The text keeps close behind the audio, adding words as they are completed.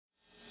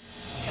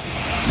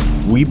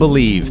We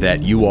believe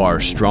that you are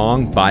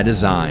strong by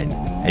design,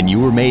 and you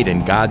were made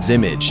in God's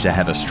image to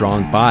have a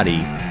strong body,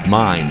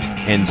 mind,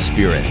 and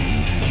spirit.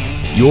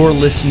 You're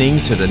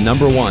listening to the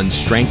 #1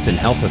 Strength and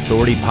Health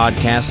Authority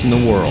podcast in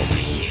the world.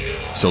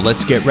 So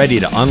let's get ready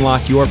to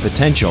unlock your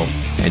potential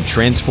and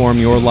transform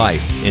your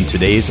life in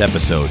today's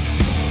episode.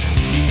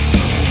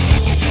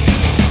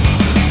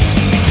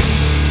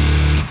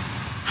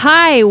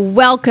 Hi,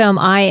 welcome.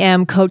 I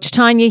am Coach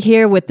Tanya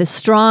here with the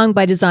Strong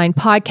by Design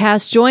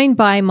podcast, joined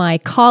by my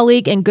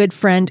colleague and good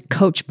friend,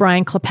 Coach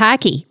Brian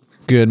Klepacki.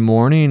 Good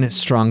morning,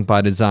 Strong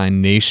by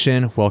Design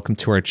Nation. Welcome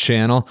to our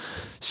channel.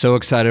 So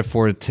excited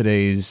for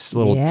today's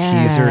little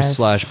teaser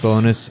 /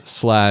 bonus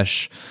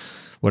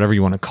 / whatever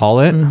you want to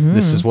call it. Mm-hmm.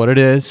 This is what it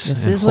is.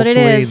 This is what it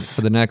is.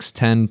 For the next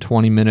 10,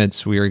 20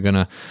 minutes, we are going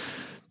to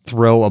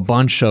throw a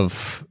bunch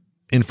of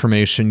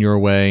information your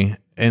way.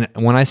 And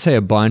when I say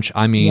a bunch,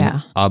 I mean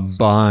a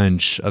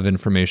bunch of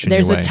information.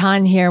 There's your way. A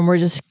ton here, and we're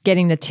just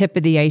getting the tip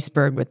of the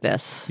iceberg with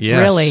this. Yeah,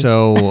 really.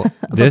 So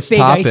this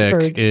topic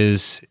iceberg.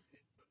 It's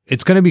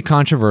going to be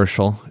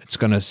controversial. It's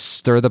going to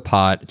stir the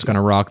pot. It's going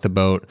to rock the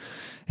boat.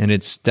 And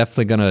it's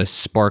definitely going to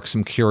spark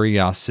some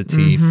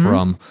curiosity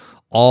from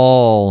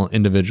all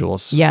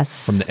individuals.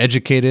 Yes. From the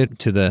educated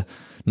to the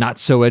not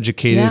so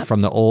educated,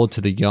 from the old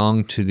to the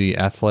young to the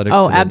athletic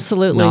to the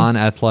absolutely.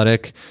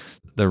 Non-athletic.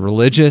 The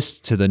religious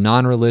to the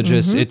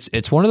non-religious.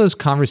 It's one of those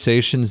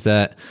conversations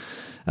that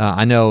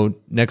I know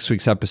next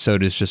week's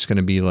episode is just going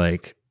to be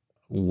like,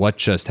 what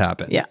just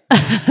happened? Yeah.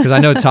 Because I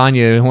know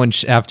Tanya,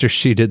 after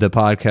she did the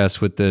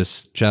podcast with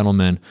this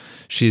gentleman,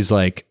 she's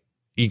like,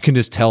 you can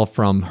just tell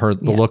from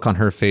the look on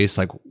her face,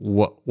 like,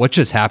 what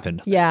just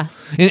happened? Yeah.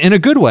 In a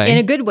good way. In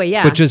a good way,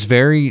 yeah. But just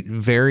very,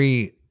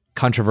 very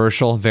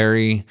controversial,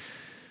 very...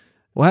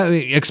 Well,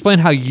 explain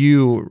how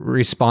you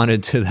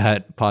responded to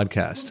that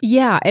podcast.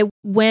 Yeah, it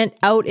went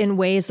out in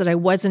ways that I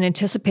wasn't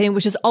anticipating,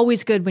 which is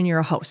always good when you're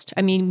a host.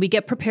 I mean, we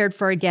get prepared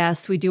for our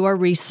guests, we do our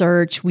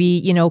research,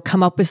 we,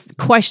 come up with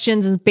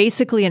questions and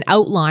basically an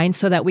outline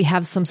so that we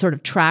have some sort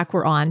of track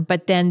we're on.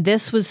 But then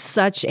this was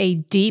such a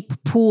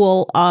deep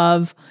pool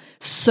of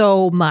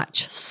so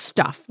much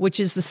stuff,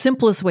 which is the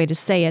simplest way to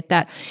say it,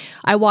 that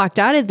I walked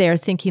out of there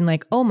thinking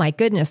like, oh my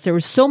goodness, there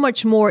was so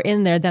much more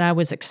in there than I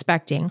was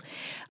expecting.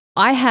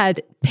 I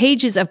had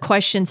pages of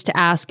questions to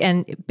ask,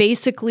 and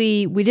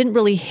basically we didn't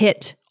really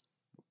hit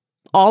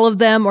all of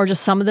them or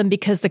just some of them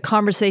because the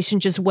conversation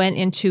just went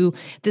into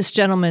this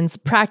gentleman's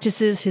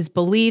practices, his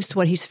beliefs,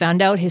 what he's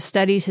found out, his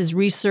studies, his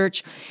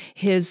research,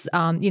 his,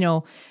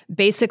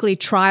 basically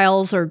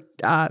trials or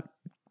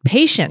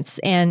patients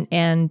and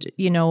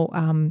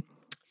in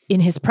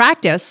his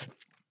practice.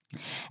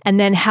 And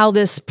then how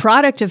this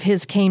product of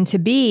his came to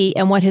be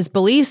and what his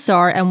beliefs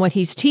are and what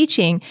he's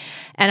teaching.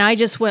 And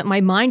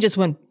my mind just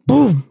went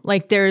boom.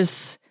 Like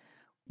it's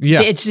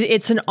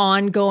an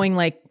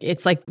ongoing,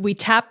 it's like we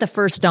tapped the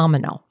first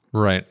domino.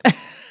 Right.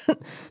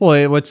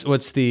 Well, what's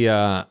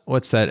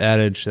that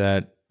adage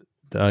that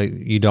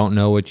you don't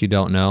know what you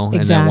don't know. Exactly.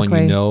 And then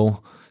when you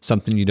know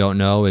something you don't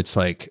know, it's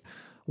like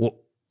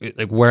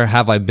where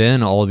have I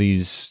been all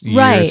these years,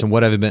 right. And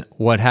what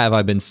have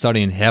I been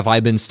studying? Have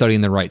I been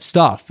studying the right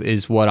stuff?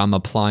 Is what I'm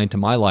applying to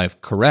my life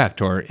correct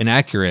or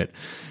inaccurate?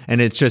 And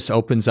it just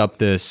opens up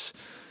this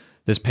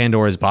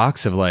Pandora's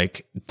box of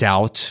like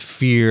doubt,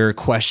 fear,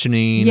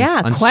 questioning,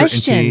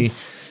 uncertainty.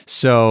 Questions.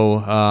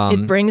 So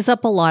it brings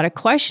up a lot of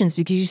questions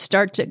because you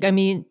start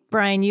to,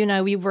 Brian, you and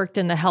I, we worked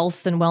in the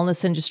health and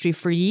wellness industry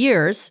for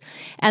years,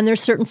 and there's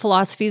certain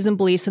philosophies and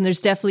beliefs, and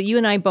there's definitely, you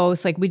and I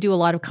both, we do a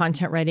lot of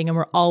content writing, and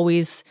we're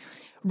always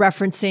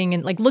referencing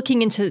and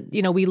looking into,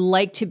 we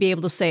like to be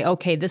able to say,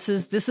 okay, this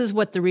is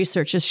what the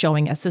research is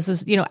showing us. This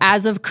is,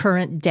 as of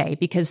current day,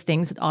 because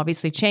things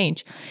obviously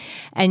change.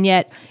 And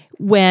yet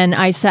when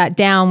I sat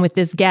down with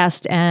this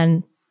guest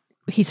and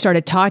he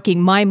started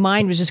talking, my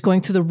mind was just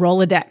going through the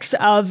Rolodex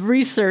of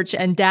research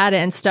and data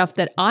and stuff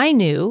that I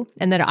knew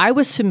and that I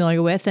was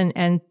familiar with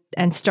and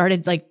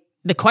started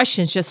the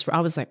questions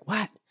I was like,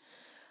 what?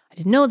 I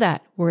didn't know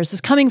that. Where is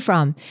this coming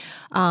from?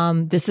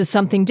 This is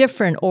something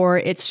different, or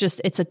it's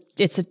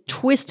a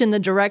twist in the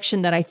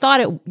direction that I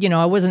thought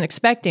I wasn't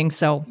expecting.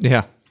 So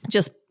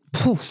just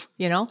poof,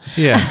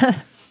 Yeah.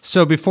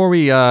 So before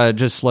we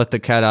just let the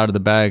cat out of the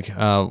bag,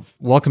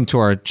 welcome to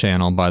our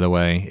channel, by the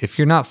way. If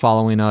you're not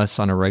following us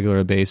on a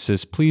regular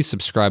basis, please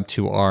subscribe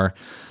to our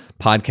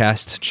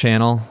podcast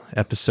channel.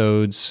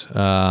 Episodes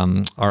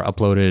are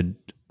uploaded.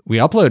 We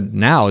upload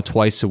now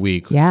twice a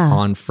week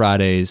on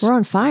Fridays. We're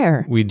on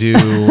fire. We do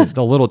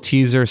the little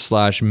teaser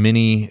 /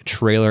 mini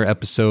trailer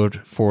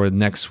episode for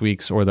next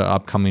week's or the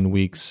upcoming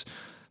week's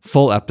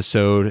full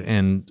episode.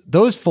 And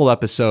those full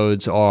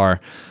episodes are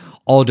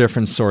all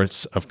different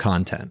sorts of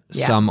content.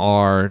 Yeah. Some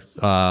are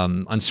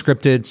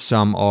unscripted,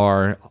 some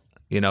are,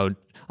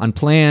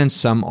 unplanned,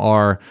 some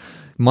are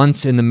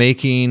months in the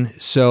making.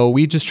 So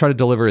we just try to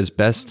deliver as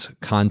best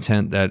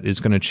content that is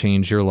going to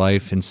change your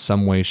life in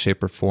some way,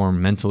 shape, or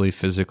form, mentally,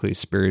 physically,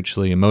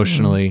 spiritually,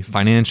 emotionally,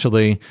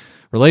 financially,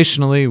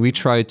 relationally. We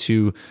try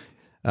to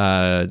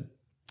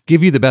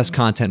give you the best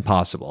content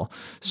possible.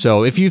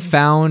 So if you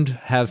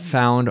have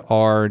found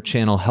our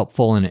channel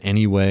helpful in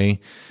any way,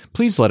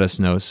 please let us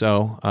know.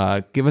 So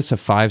give us a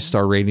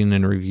 5-star rating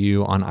and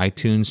review on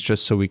iTunes,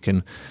 just so we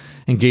can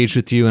engage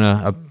with you in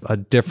a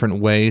different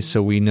way,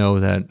 so we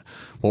know that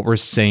what we're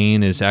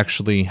saying is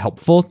actually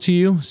helpful to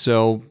you.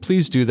 So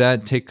please do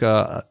that. Take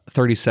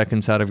 30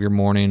 seconds out of your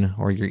morning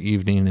or your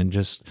evening and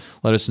just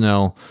let us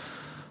know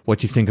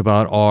what you think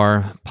about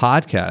our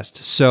podcast.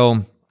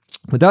 So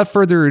without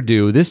further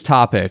ado, this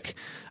topic,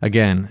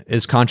 again,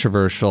 is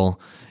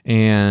controversial,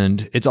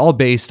 and it's all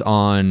based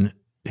on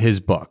his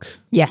book.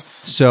 Yes.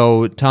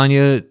 So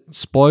Tanya,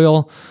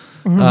 spoiler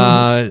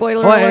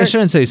alert. I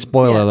shouldn't say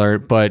spoiler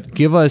alert, but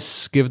give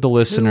the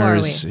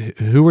listeners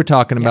who we're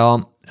talking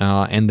about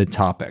and the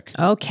topic.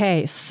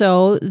 Okay,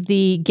 so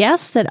the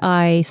guest that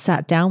I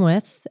sat down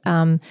with,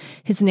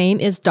 his name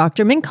is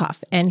Dr.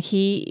 Minkoff, and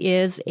he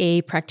is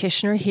a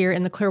practitioner here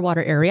in the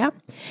Clearwater area,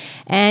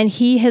 and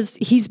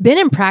he's been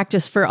in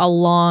practice for a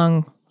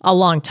long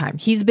time.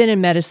 He's been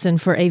in medicine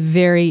for a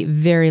very,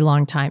 very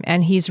long time.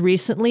 And he's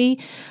recently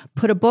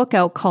put a book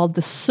out called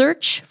The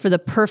Search for the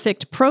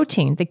Perfect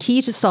Protein, the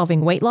key to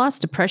solving weight loss,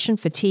 depression,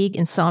 fatigue,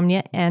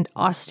 insomnia, and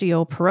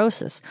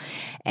osteoporosis.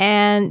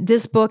 And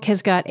this book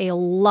has got a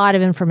lot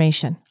of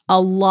information.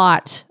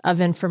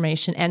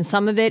 And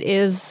some of it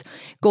is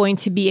going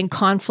to be in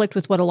conflict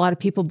with what a lot of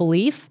people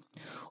believe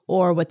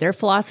or what their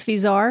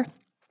philosophies are.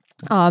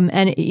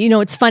 And,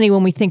 it's funny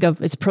when we think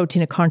of, is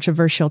protein a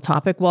controversial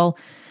topic? Well,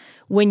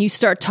 when you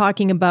start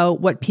talking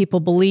about what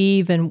people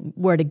believe and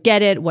where to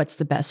get it, what's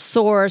the best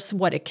source,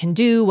 what it can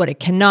do, what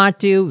it cannot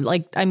do,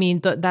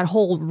 that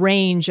whole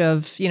range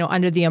of,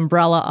 under the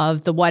umbrella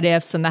of the what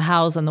ifs and the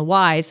hows and the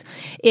whys,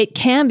 it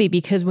can be,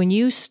 because when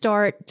you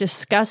start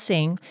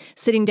discussing,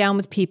 sitting down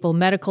with people,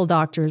 medical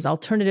doctors,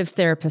 alternative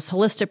therapists,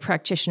 holistic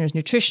practitioners,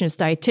 nutritionists,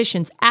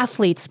 dietitians,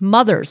 athletes,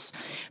 mothers,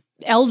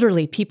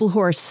 elderly, people who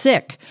are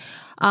sick,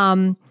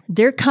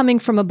 they're coming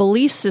from a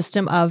belief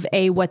system of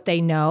what they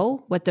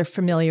know, what they're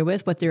familiar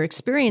with, what their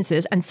experience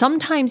is. And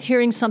sometimes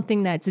hearing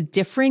something that's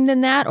differing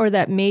than that, or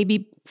that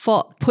maybe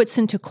puts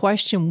into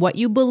question what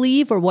you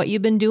believe or what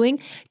you've been doing,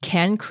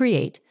 can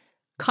create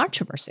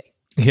controversy.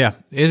 Yeah.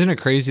 Isn't it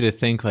crazy to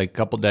think, like a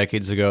couple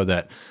decades ago,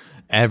 that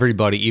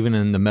everybody, even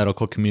in the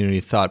medical community,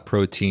 thought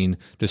protein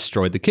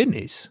destroyed the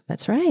kidneys?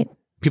 That's right.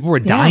 People were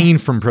dying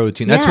from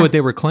protein. That's what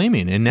they were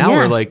claiming. And now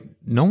we're like,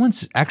 no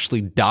one's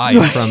actually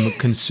died from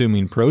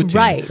consuming protein.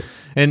 Right.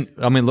 And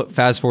I mean, look,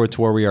 fast forward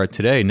to where we are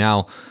today.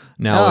 Now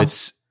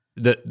it's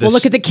look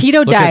at the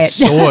keto diet. Look at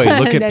soy.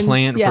 Look at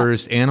plant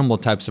versus animal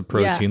types of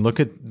protein. Yeah. Look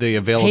at the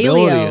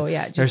availability.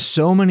 Paleo, There's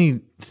so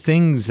many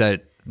things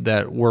that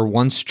were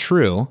once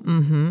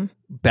true,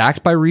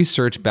 backed by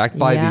research, backed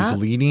by these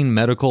leading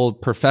medical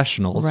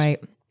professionals.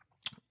 Right.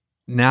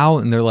 Now,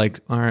 and they're like,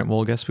 all right,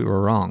 well, I guess we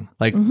were wrong.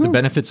 Like the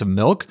benefits of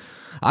milk.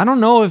 I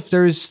don't know if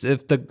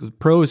the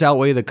pros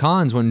outweigh the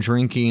cons when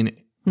drinking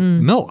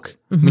milk.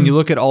 When you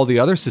look at all the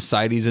other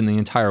societies in the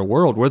entire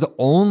world, we're the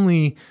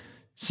only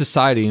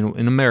society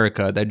in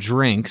America that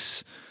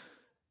drinks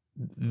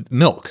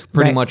milk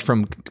pretty much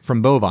from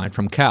bovine,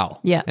 from cow.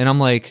 Yeah. And I'm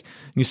like,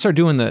 you're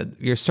starting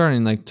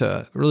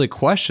to really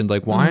question,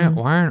 like, why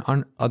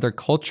aren't other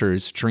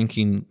cultures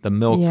drinking the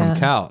milk from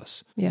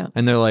cows? Yeah.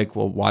 And they're like,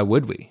 well, why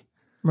would we?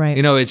 Right.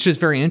 It's just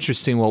very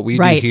interesting what we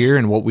do here,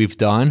 and what we've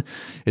done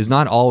is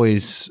not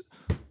always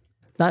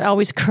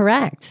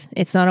correct.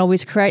 It's not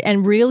always correct.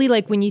 And really,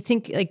 like, when you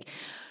think, like,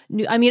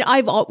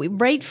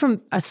 right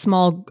from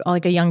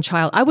a young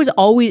child, I was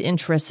always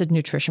interested in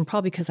nutrition,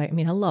 probably because I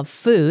love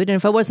food. And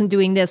if I wasn't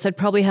doing this, I'd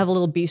probably have a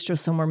little bistro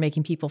somewhere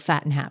making people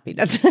fat and happy.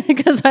 That's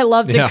because I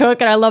love to cook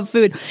and I love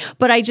food.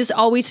 But I just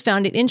always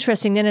found it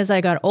interesting. Then as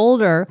I got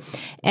older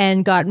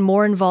and got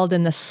more involved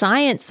in the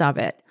science of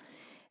it,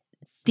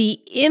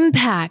 the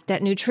impact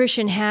that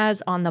nutrition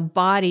has on the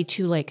body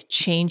to, like,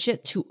 change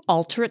it, to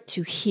alter it,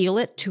 to heal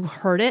it, to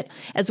hurt it,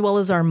 as well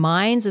as our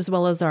minds, as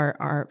well as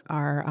our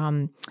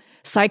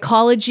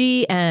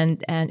psychology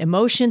and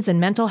emotions and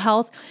mental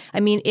health.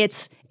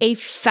 It's a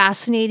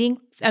fascinating,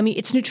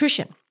 it's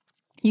nutrition.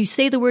 You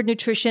say the word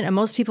nutrition and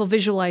most people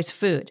visualize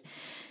food,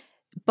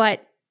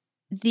 but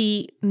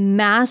the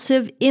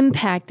massive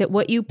impact that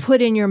what you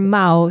put in your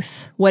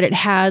mouth, what it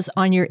has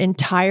on your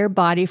entire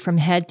body from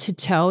head to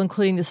toe,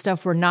 including the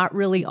stuff we're not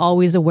really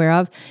always aware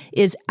of,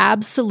 is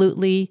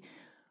absolutely,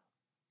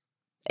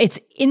 it's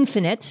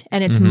infinite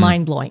and it's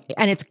mind-blowing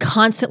and it's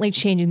constantly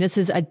changing. This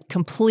is a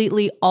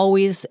completely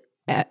always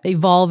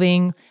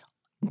evolving,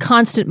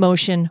 constant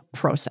motion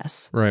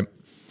process. Right.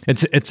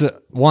 It's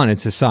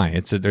a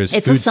science. There's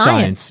it's food a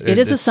science. It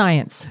is a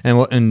science.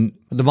 And in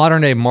the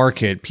modern day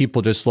market,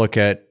 people just look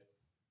at,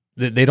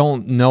 they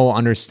don't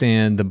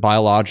understand the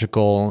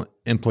biological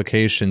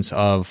implications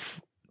of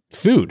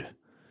food.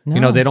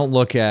 No. They don't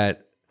look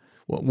at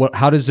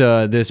how does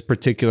this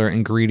particular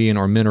ingredient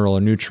or mineral or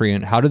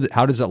nutrient, how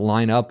does it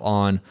line up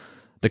on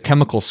the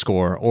chemical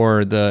score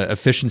or the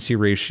efficiency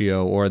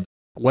ratio, or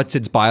what's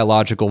its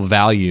biological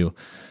value?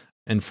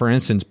 And for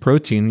instance,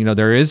 protein,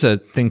 there is a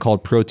thing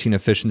called protein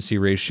efficiency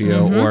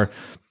ratio or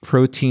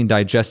protein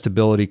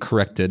digestibility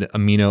corrected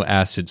amino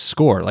acid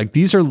score. Like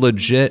these are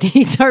legit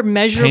These are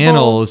measurable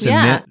panels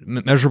and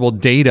measurable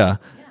data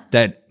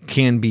that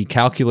can be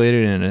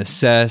calculated and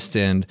assessed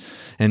and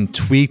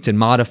tweaked and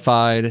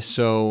modified.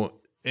 So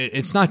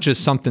it's not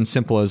just something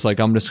simple as like,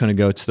 I'm just going to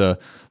go to the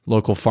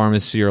local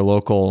pharmacy or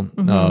local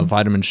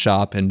vitamin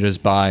shop and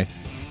just buy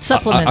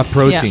supplements, a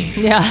protein.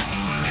 Yeah.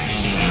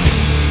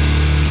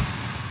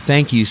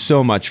 Thank you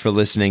so much for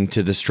listening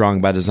to the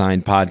Strong by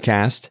Design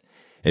podcast.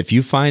 If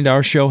you find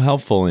our show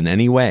helpful in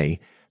any way,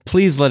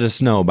 please let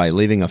us know by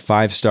leaving a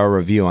 5-star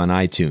review on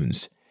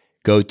iTunes.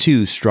 Go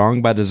to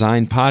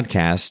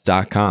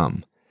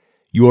strongbydesignpodcast.com.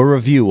 Your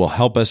review will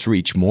help us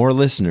reach more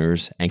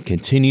listeners and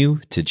continue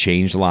to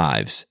change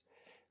lives.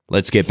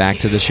 Let's get back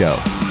to the show.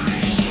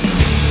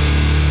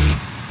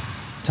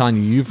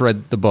 Tanya, you've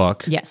read the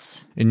book.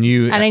 Yes. And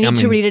I need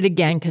to read it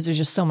again because there's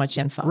just so much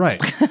info.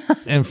 Right.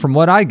 And from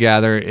what I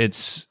gather,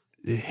 it's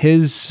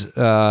his,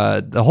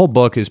 the whole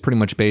book is pretty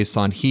much based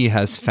on he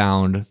has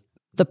found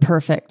the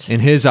perfect,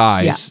 in his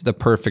eyes, the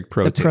perfect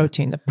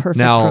protein. The perfect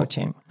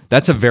protein.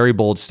 That's a very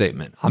bold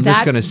statement. I'm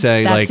just going to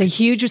say that's a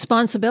huge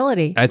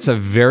responsibility. That's a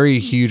very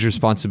huge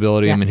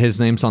responsibility. Yeah. I mean, his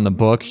name's on the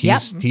book.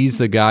 He's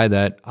the guy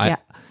that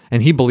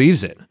and he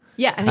believes it.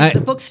 Yeah. And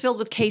the book's filled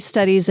with case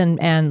studies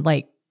and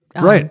like,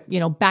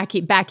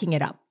 backing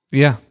it up.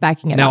 Yeah.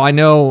 Backing it up. Now I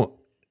know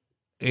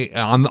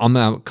I'm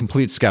a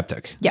complete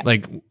skeptic. Yeah.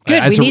 Like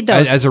good. We need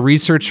those. As a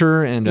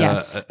researcher and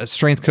a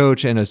strength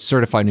coach and a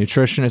certified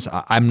nutritionist,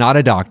 I'm not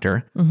a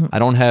doctor. Mm-hmm. I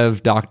don't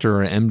have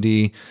doctor or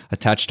MD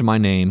attached to my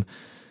name,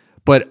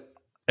 but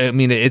I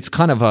mean, it's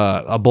kind of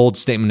a bold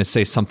statement to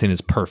say something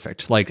is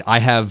perfect. Like I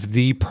have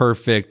the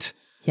perfect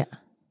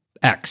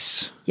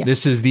X. Yes.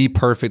 This is the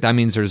perfect. That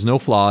means there's no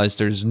flaws.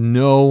 There's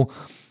nothing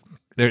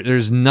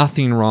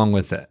wrong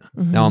with it.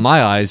 Mm-hmm. Now, in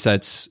my eyes,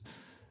 that's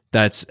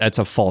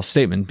a false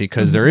statement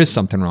because there is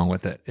something wrong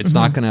with it. It's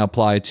not going to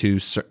apply to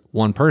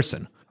one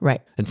person.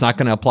 Right. It's not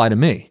going to apply to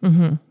me.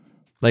 Mm-hmm.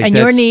 And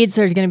your needs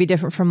are going to be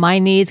different from my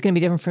needs, going to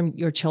be different from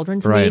your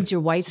children's needs,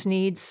 your wife's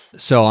needs.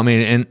 So, I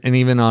mean, and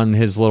even on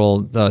his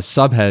little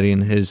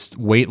subheading, his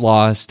weight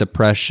loss,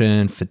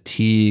 depression,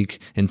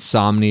 fatigue,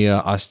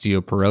 insomnia,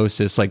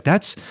 osteoporosis, like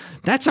that's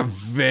a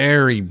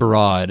very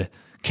broad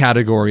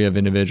category of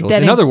individuals.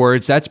 In other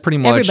words, that's pretty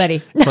much everybody.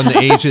 From the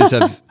ages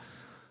of,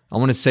 I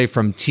want to say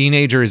from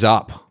teenagers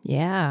up.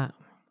 Yeah.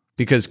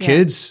 Because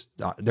kids,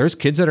 there's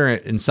kids that are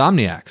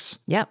insomniacs.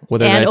 Yeah.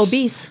 And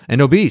obese.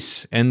 And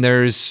obese. And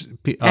there's...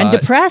 and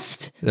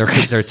depressed.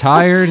 They're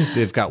tired.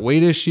 They've got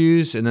weight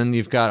issues. And then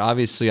you've got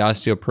obviously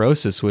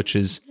osteoporosis, which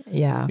is,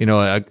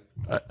 a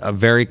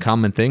very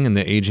common thing in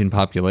the aging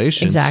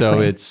population. Exactly. So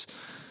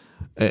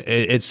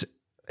it's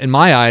in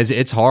my eyes,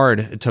 it's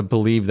hard to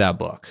believe that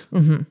book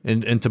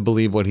and to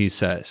believe what he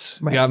says.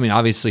 Right. Yeah, I mean,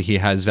 obviously he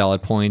has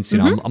valid points. You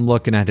know, I'm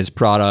looking at his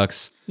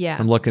products. Yeah.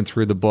 I'm looking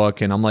through the book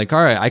and I'm like,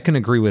 all right, I can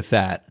agree with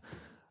that.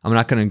 I'm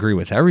not going to agree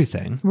with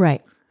everything.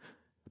 Right.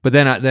 But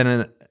then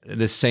in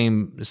the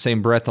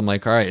same breath, I'm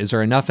like, all right, is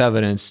there enough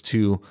evidence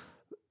to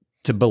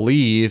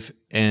believe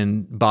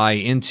and buy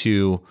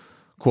into,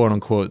 quote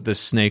unquote, the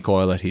snake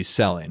oil that he's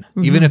selling?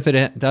 Even if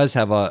it does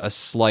have a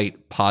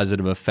slight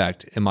positive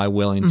effect, am I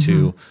willing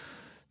to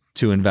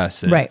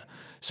invest in it?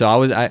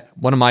 So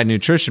one of my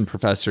nutrition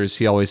professors,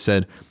 he always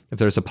said, if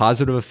there's a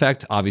positive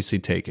effect, obviously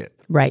take it.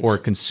 Right. Or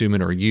consume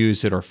it or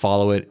use it or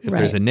follow it. If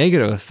there's a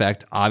negative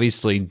effect,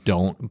 obviously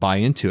don't buy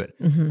into it.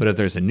 But if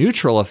there's a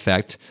neutral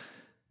effect,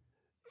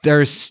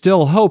 there's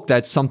still hope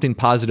that something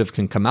positive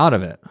can come out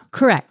of it.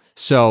 Correct.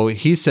 So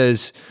he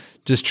says,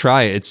 just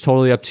try it. It's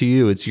totally up to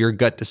you. It's your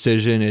gut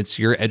decision. It's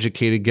your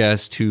educated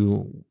guess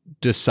to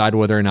decide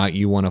whether or not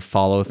you want to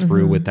follow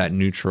through with that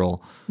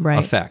neutral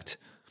effect.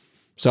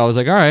 So I was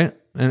like, all right.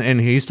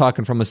 And he's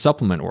talking from a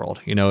supplement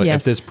world. You know,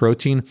 if this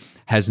protein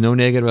has no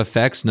negative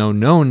effects, no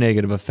known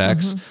negative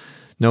effects,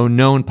 no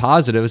known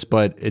positives,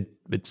 but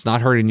it's not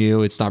hurting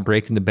you, it's not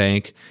breaking the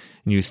bank,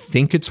 and you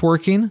think it's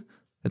working,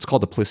 it's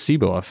called the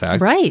placebo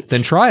effect. Right.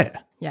 Then try it.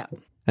 Yeah.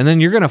 And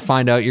then you're going to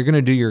find out, you're going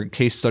to do your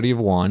case study of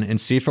one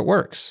and see if it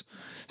works.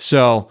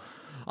 So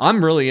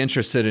I'm really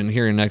interested in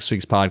hearing next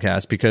week's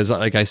podcast because,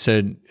 like I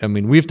said, I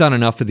mean, we've done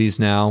enough of these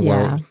now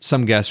where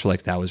some guests were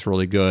like, that was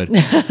really good.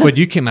 But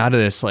you came out of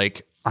this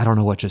like, I don't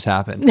know what just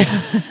happened.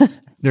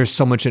 There's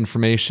so much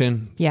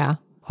information. Yeah.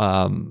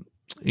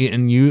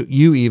 And you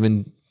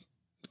even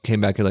came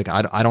back and like,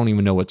 I don't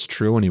even know what's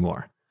true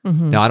anymore.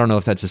 Now, I don't know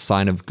if that's a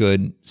sign of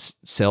good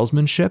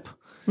salesmanship,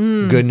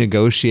 good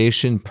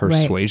negotiation,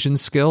 persuasion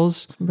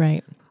skills.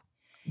 Right.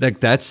 Like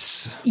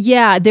that's...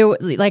 Yeah.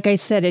 Like I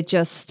said,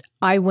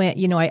 I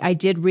went, I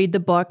did read the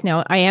book.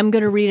 Now I am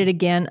going to read it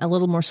again a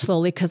little more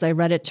slowly because I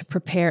read it to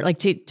prepare, like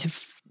to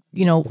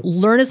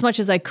learn as much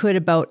as I could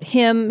about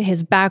him,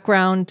 his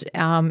background,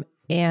 and,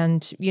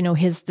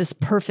 this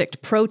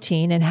perfect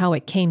protein and how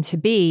it came to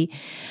be.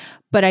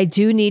 But I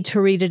do need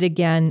to read it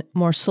again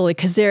more slowly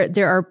because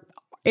there are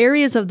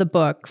areas of the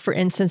book, for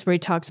instance, where he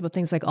talks about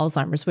things like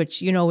Alzheimer's,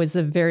 which,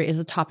 is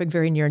a topic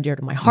very near and dear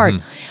to my heart.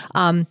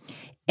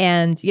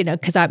 And,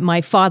 because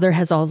my father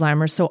has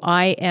Alzheimer's, so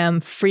I am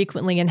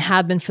frequently, and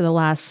have been for the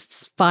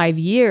last 5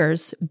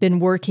 years, been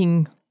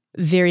working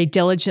very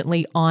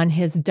diligently on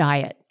his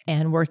diet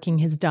and working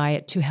his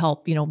diet to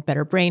help,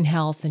 better brain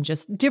health and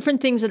just different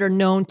things that are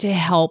known to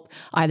help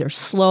either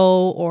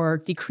slow or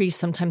decrease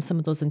sometimes some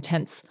of those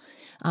intense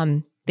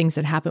things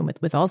that happen with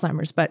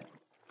Alzheimer's. But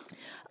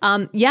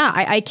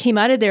I came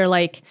out of there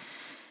like,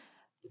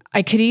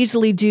 I could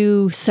easily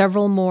do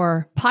several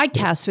more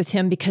podcasts with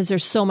him because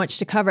there's so much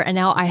to cover. And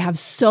now I have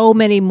so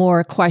many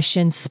more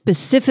questions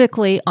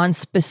specifically on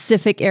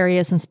specific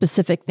areas and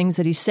specific things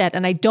that he said.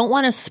 And I don't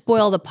want to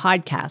spoil the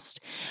podcast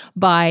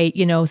by,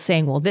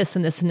 saying, well, this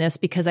and this and this,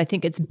 because I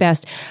think it's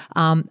best.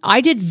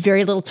 I did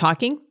very little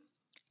talking.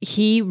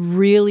 He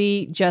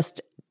really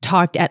just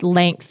talked at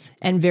length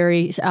and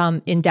very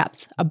in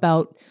depth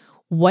about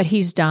what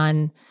he's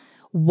done,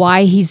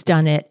 why he's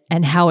done it,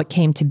 and how it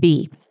came to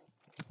be.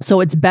 So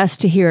it's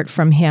best to hear it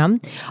from him.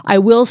 I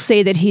will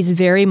say that he's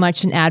very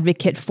much an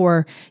advocate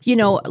for,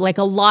 like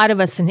a lot of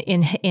us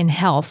in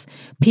health,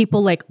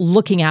 people like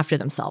looking after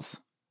themselves.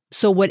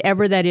 So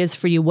whatever that is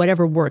for you,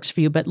 whatever works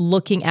for you, but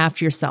looking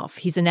after yourself.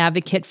 He's an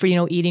advocate for,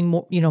 eating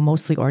more,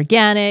 mostly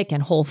organic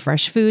and whole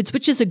fresh foods,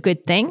 which is a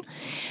good thing.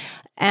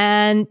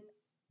 And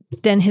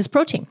then his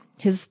protein,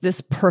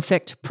 this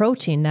perfect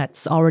protein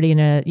that's already in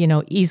a,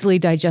 easily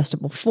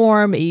digestible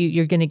form.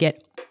 You're going to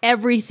get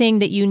everything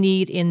that you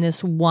need in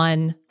this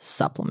one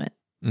supplement.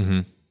 Mm-hmm.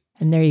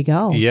 And there you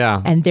go.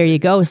 Yeah. And there you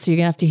go. So you're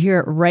going to have to hear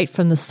it right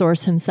from the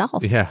source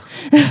himself. Yeah.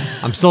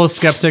 I'm still a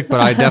skeptic, but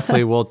I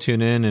definitely will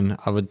tune in, and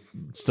I would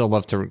still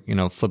love to,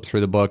 flip through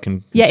the book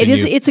and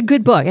it's a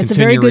good book. It's a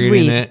very good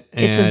read.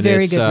 It's a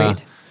very good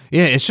read.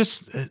 Yeah. It's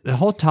just the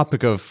whole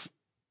topic of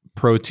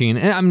protein,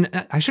 and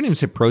I shouldn't even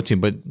say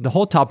protein, but the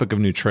whole topic of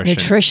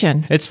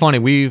nutrition. It's funny.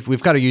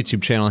 We've got a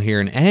YouTube channel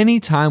here, and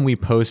anytime we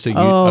post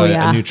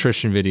a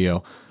nutrition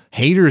video,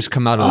 haters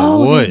come out of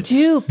the woods. They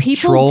do.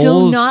 People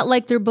do not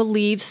like their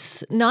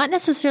beliefs, not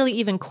necessarily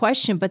even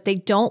question, but they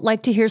don't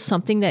like to hear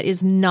something that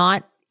is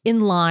not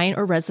in line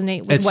or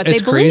resonate with what they believe.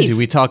 It's crazy.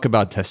 We talk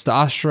about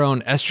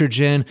testosterone,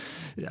 estrogen,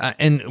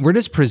 and we're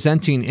just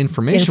presenting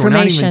information.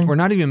 We're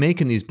not even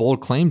making these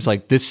bold claims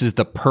like this is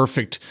the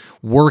perfect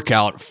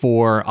workout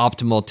for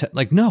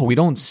optimal. No, we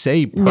don't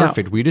say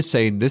perfect. No. We just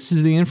say this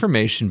is the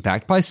information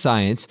backed by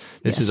science.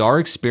 This is our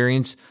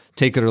experience.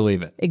 Take it or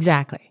leave it.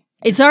 Exactly.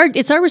 It's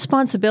our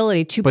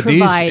responsibility to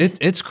provide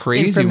it's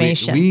crazy.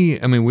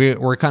 Information.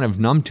 We're kind of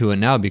numb to it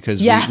now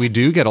because we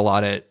do get a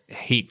lot of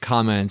hate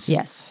comments.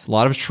 Yes. A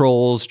lot of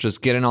trolls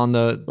just getting on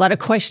a lot of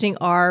questioning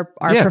our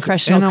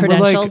professional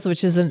credentials,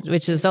 which is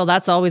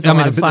that's always a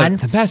lot of fun.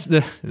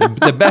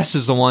 The best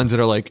is the ones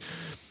that are like,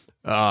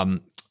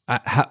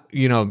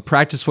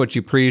 practice what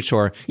you preach,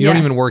 or you don't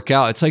even work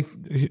out. It's like,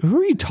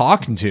 who are you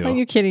talking to? Are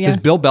you kidding? Does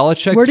Bill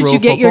Belichick Where did you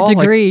get your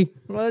degree?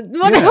 What?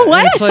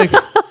 It's like...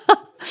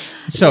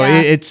 So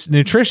it's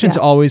nutrition's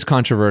always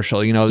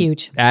controversial.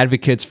 Huge.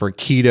 Advocates for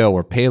keto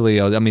or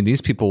paleo.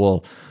 These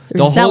people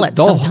they're zealots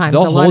sometimes.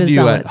 They'll hold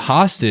you at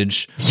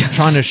hostage,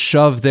 trying to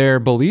shove their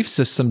belief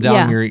system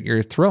down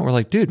your throat. We're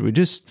like, dude, we're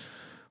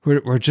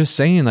just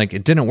saying like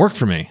it didn't work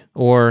for me,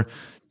 or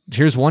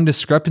here's one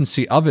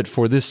discrepancy of it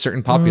for this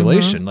certain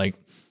population.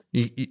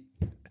 Mm-hmm.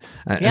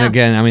 And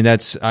again,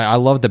 that's I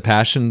love the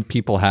passion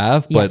people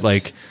have, but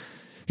like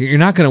you're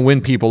not going to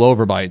win people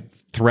over by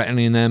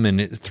threatening them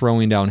and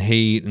throwing down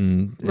hate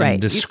and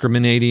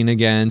discriminating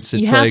against.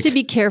 You have to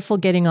be careful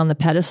getting on the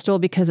pedestal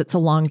because it's a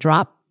long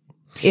drop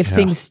if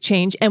things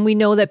change. And we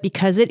know that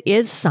because it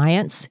is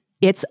science,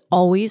 it's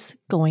always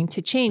going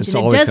to change.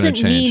 And it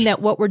doesn't mean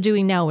that what we're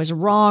doing now is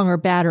wrong or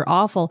bad or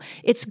awful.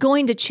 It's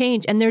going to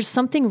change. And there's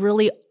something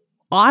really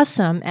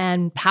awesome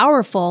and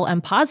powerful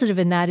and positive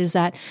in that is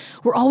that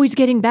we're always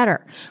getting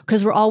better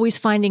because we're always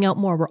finding out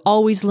more. We're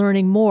always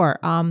learning more.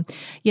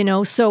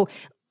 So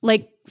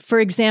like,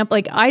 for example,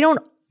 like I don't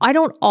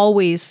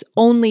always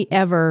only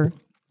ever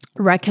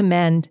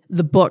recommend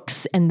the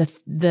books and the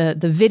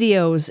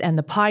videos and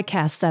the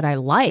podcasts that I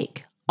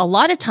like. A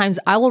lot of times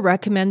I will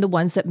recommend the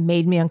ones that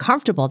made me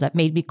uncomfortable, that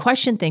made me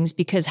question things,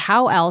 because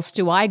how else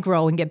do I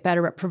grow and get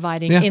better at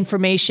providing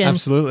information?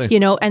 Absolutely.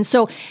 And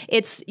so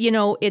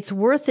it's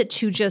worth it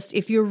to just,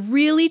 if you're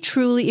really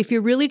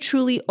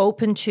truly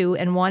open to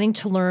and wanting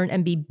to learn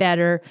and be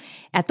better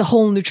at the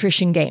whole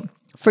nutrition game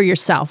for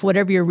yourself,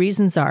 whatever your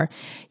reasons are,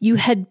 you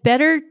had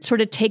better sort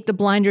of take the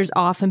blinders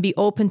off and be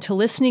open to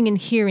listening and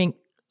hearing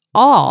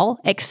all,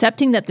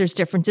 accepting that there's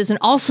differences, and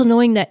also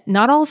knowing that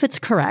not all of it's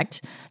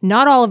correct,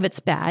 not all of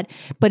it's bad,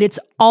 but it's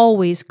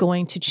always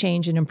going to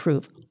change and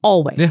improve.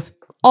 Always. Yeah.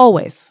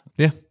 Always.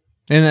 Yeah.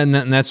 And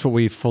that's what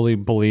we fully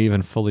believe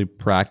and fully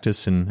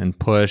practice and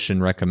push and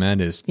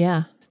recommend is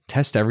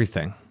test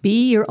everything.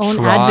 Be your own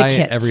Try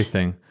advocate.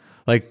 Everything.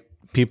 Like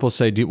people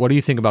say, what do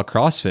you think about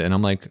CrossFit? And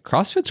I'm like,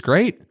 CrossFit's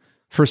great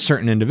for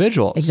certain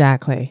individuals.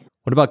 Exactly.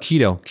 What about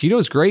keto? Keto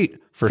is great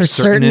for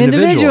certain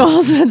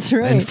individuals. That's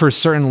right. And for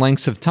certain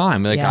lengths of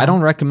time. Like I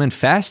don't recommend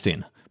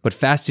fasting, but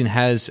fasting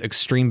has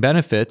extreme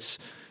benefits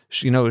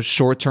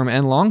short term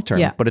and long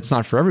term, but it's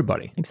not for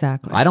everybody.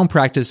 Exactly. I don't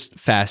practice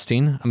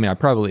fasting. I mean, I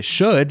probably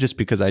should just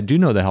because I do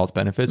know the health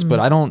benefits, but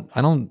I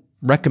don't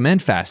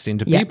recommend fasting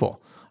to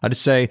people. I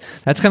just say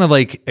that's kind of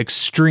like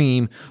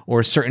extreme,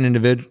 or certain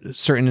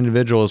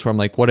individuals where I'm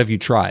like, what have you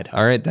tried?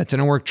 All right, that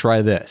didn't work.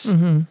 Try this.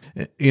 And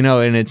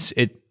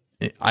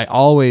I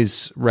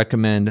always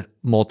recommend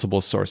multiple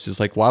sources.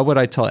 Like, why would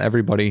I tell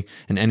everybody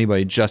and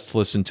anybody just to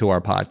listen to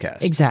our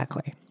podcast?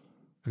 Exactly.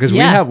 Because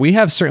we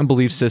have certain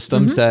belief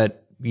systems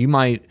that you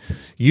might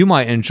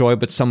enjoy,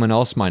 but someone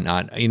else might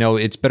not.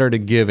 It's better to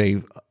give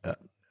an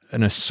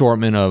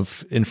assortment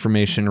of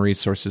information and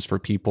resources for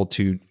people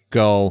to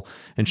go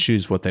and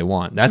choose what they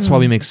want. That's why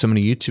we make so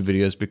many YouTube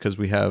videos, because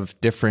we have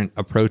different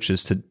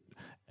approaches to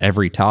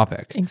every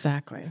topic.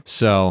 Exactly.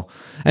 So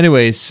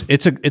anyways,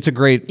 it's a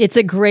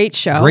great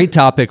show. Great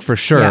topic for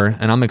sure. Yeah.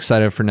 And I'm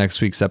excited for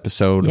next week's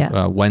episode.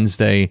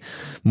 Wednesday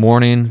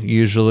morning,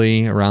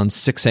 usually around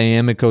 6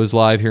 a.m. it goes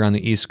live here on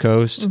the East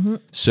Coast.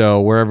 So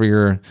wherever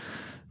you're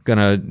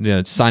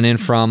gonna sign in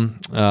from,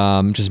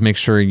 just make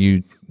sure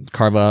you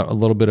carve out a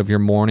little bit of your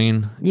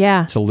morning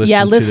to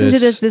listen to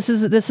this. This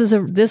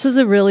is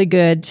a really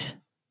good.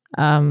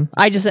 I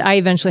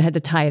eventually had to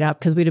tie it up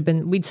because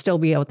we'd still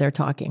be out there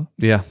talking.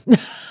 Yeah.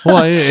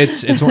 Well,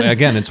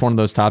 it's one of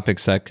those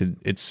topics that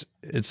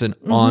it's an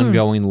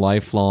ongoing,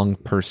 lifelong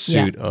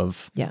pursuit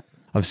of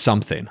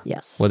something.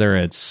 Yes. Whether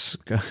it's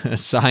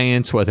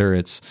science, whether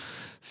it's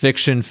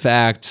fiction,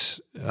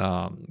 fact,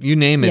 you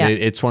name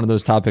it. It's one of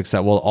those topics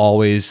that will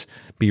always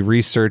be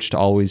researched,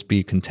 always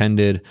be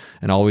contended,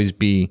 and always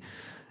be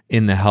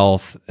in the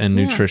health and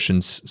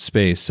nutrition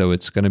space. So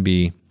it's going to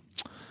be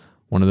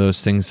one of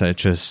those things that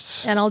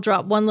just... And I'll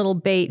drop one little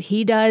bait.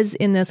 He does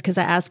in this, because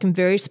I asked him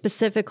very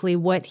specifically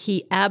what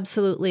he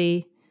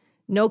absolutely,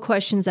 no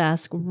questions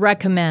asked,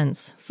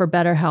 recommends for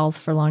better health,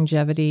 for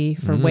longevity,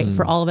 for weight,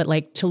 for all of it,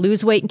 like to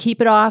lose weight and keep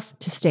it off,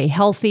 to stay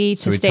healthy,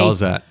 to so he tells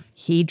that.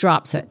 He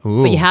drops it.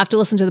 Ooh. But you have to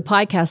listen to the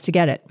podcast to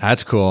get it.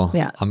 That's cool.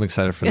 Yeah. I'm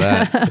excited for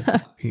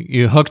that.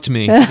 You hooked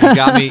me. You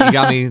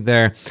got me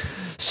there.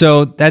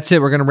 So that's it.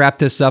 We're going to wrap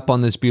this up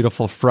on this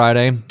beautiful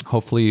Friday.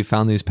 Hopefully you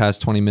found these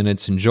past 20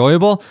 minutes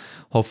enjoyable.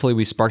 Hopefully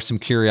we sparked some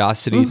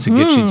curiosity to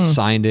get you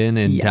signed in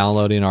and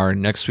downloading our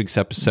next week's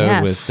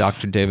episode with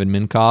Dr. David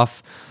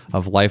Minkoff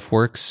of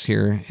LifeWorks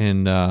here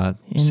in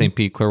St.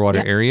 Pete,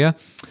 Clearwater area.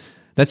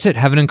 That's it.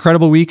 Have an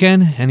incredible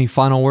weekend. Any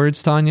final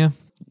words, Tanya?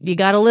 You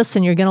got to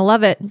listen. You're going to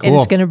love it. Cool. And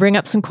it's going to bring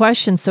up some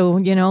questions. So,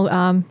 get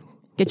your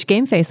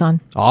game face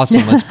on.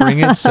 Awesome. Let's bring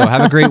it. So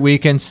have a great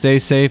weekend. Stay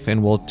safe,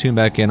 and we'll tune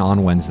back in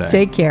on Wednesday.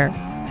 Take care.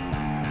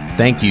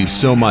 Thank you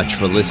so much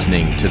for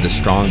listening to the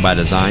Strong by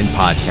Design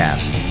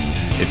podcast.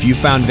 If you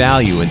found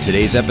value in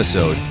today's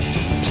episode,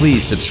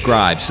 please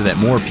subscribe so that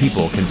more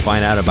people can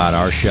find out about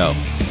our show.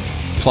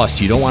 Plus,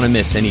 you don't want to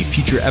miss any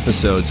future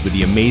episodes with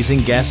the amazing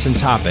guests and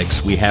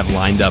topics we have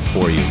lined up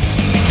for you.